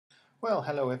Well,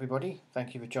 hello everybody.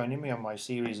 Thank you for joining me on my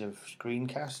series of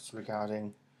screencasts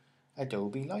regarding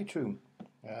Adobe Lightroom.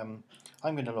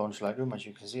 I'm going to launch Lightroom. As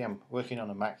you can see, I'm working on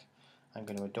a Mac. I'm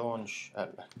going to launch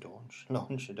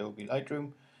Adobe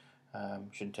Lightroom.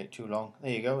 Shouldn't take too long. There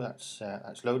you go. That's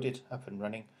loaded, up and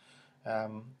running.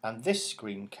 And this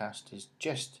screencast is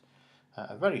just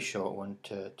a very short one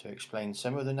to explain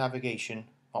some of the navigation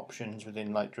options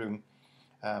within Lightroom,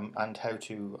 and how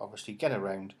to obviously get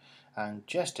around, and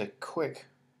just a quick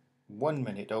 1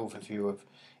 minute overview of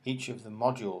each of the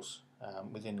modules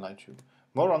within Lightroom.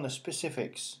 More on the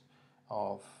specifics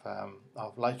of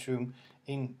Lightroom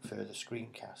in further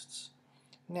screencasts.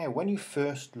 Now, when you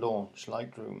first launch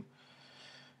Lightroom,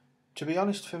 to be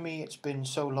honest, for me it's been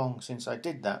so long since I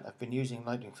did that. I've been using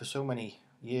Lightroom for so many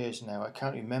years now, I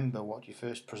can't remember what you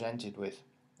first presented with.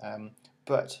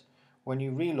 But when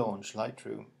you relaunch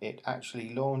Lightroom, it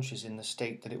actually launches in the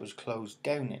state that it was closed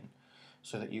down in,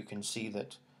 so that you can see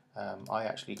that I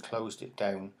actually closed it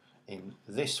down in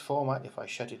this format. If I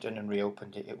shut it down and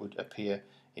reopened it, it would appear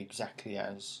exactly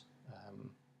as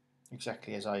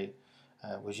I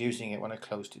was using it when I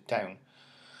closed it down.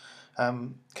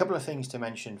 Couple of things to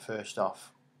mention first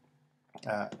off.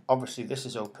 Obviously, this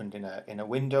is opened in a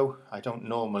window. I don't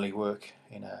normally work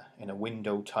in a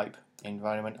window type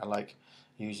environment. I like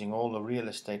using all the real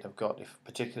estate I've got,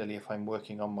 particularly if I'm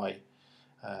working on my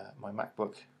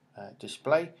MacBook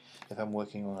display. If I'm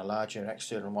working on a larger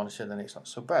external monitor, then it's not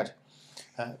so bad.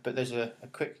 But there's a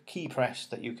quick key press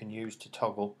that you can use to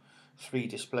toggle 3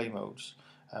 display modes.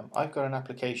 I've got an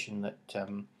application that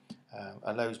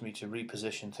allows me to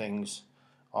reposition things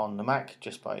on the Mac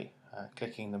just by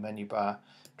clicking the menu bar,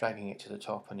 dragging it to the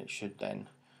top, and it should then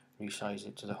resize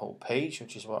it to the whole page,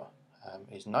 which is what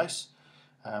is nice.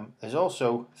 There's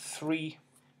also three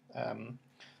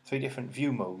different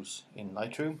view modes in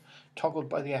Lightroom, toggled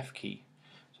by the F key.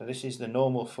 So this is the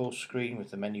normal full screen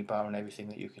with the menu bar and everything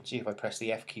that you can see. If I press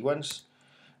the F key once,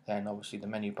 then obviously the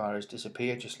menu bar has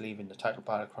disappeared, just leaving the title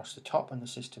bar across the top and the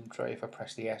system tray. If I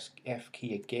press the F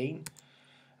key again,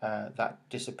 that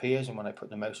disappears, and when I put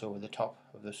the mouse over the top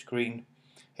of the screen,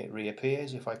 it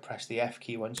reappears. If I press the F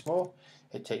key once more,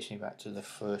 it takes me back to the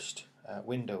first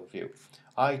window view.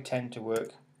 I tend to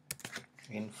work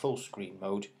in full screen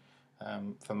mode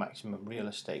for maximum real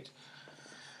estate.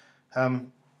 A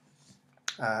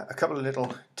couple of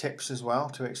little tips as well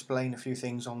to explain a few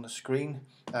things on the screen.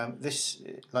 This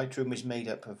Lightroom is made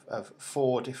up of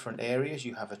 4 different areas.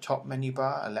 You have a top menu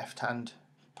bar, a left-hand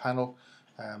panel,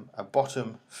 a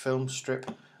bottom film strip,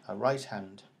 a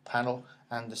right-hand panel,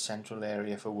 and the central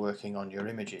area for working on your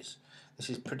images. This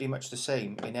is pretty much the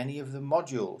same in any of the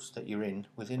modules that you're in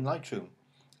within Lightroom.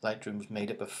 Lightroom is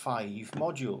made up of 5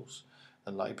 modules.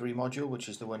 The library module, which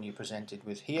is the one you presented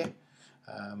with here,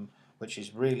 which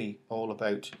is really all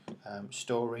about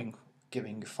storing,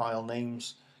 giving file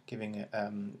names, giving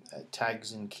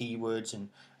tags and keywords, and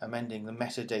amending the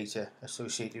metadata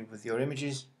associated with your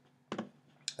images.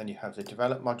 Then you have the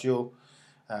develop module,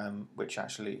 which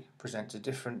actually presents a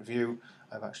different view.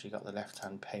 I've actually got the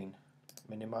left-hand pane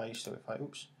minimized, so if I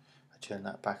turn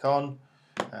that back on,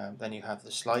 then you have the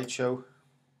slideshow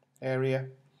area.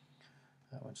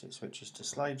 Once it switches to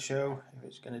slideshow, if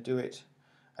it's going to do it,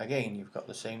 again you've got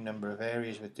the same number of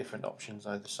areas with different options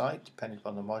either side, depending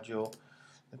upon the module.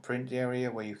 The print area,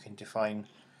 where you can define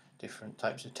different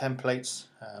types of templates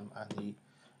and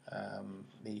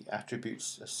the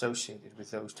attributes associated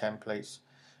with those templates.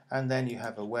 And then you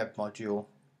have a web module,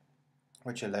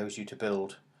 which allows you to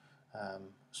build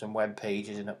some web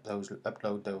pages and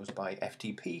upload those by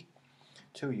FTP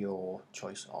to your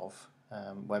choice of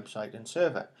website and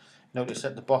server. Notice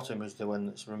at the bottom is the one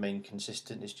that's remained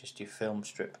consistent. It's just your film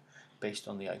strip based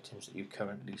on the items that you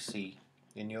currently see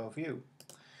in your view.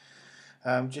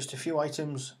 Just a few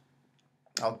items.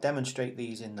 I'll demonstrate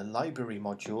these in the library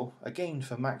module. Again,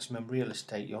 for maximum real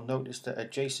estate, you'll notice that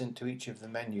adjacent to each of the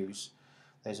menus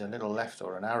there's a little left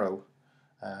or an arrow.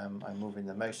 I'm moving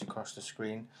the mouse across the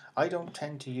screen. I don't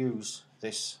tend to use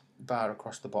this bar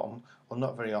across the bottom, well,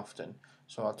 not very often,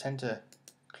 so I'll tend to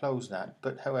close that.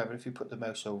 But however, if you put the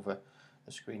mouse over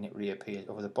the screen, it reappears.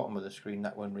 Over the bottom of the screen,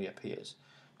 that one reappears.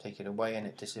 Take it away and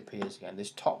it disappears again. This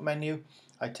top menu,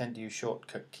 I tend to use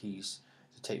shortcut keys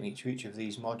to take me to each of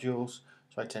these modules,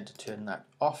 so I tend to turn that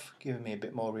off, giving me a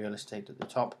bit more real estate at the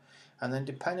top. And then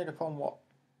depending upon what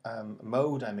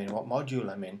mode I'm in, what module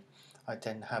I'm in, I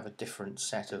tend to have a different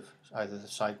set of either the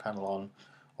side panel on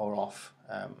or off,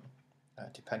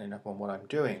 depending upon what I'm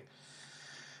doing.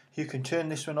 You can turn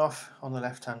this one off on the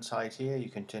left hand side here, you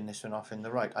can turn this one off in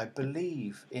the right. I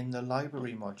believe in the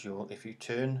library module, if you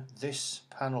turn this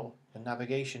panel, the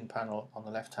navigation panel on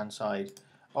the left hand side,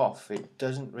 off, it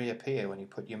doesn't reappear when you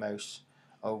put your mouse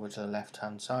over to the left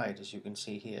hand side, as you can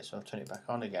see here. So I'll turn it back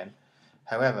on again.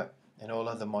 However, in all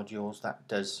other modules that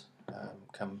does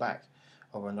come back.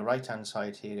 Over on the right hand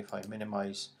side here, if I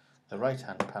minimize the right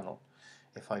hand panel,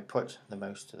 if I put the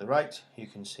mouse to the right, you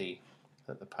can see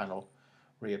that the panel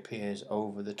reappears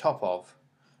over the top of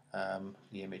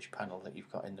the image panel that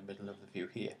you've got in the middle of the view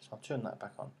here. So I'll turn that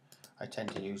back on. I tend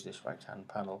to use this right hand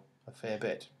panel a fair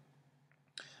bit.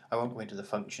 I won't go into the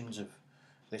functions of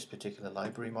this particular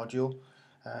library module,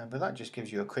 but that just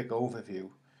gives you a quick overview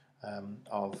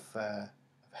of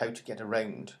how to get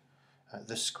around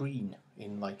the screen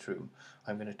in Lightroom.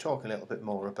 I'm going to talk a little bit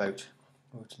more about,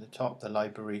 go to the top, the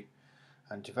library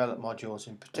and develop modules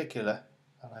in particular,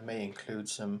 and I may include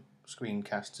some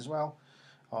screencasts as well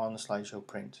on the slideshow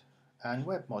print and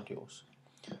web modules.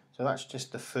 So that's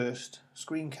just the first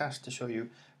screencast to show you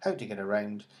how to get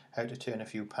around, how to turn a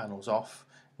few panels off.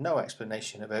 No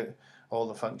explanation about all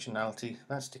the functionality.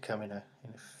 That's to come in a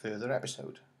further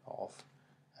episode of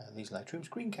these Lightroom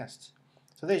screencasts.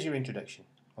 So there's your introduction.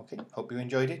 Okay, hope you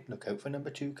enjoyed it. Look out for number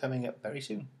 2 coming up very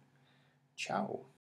soon. Ciao.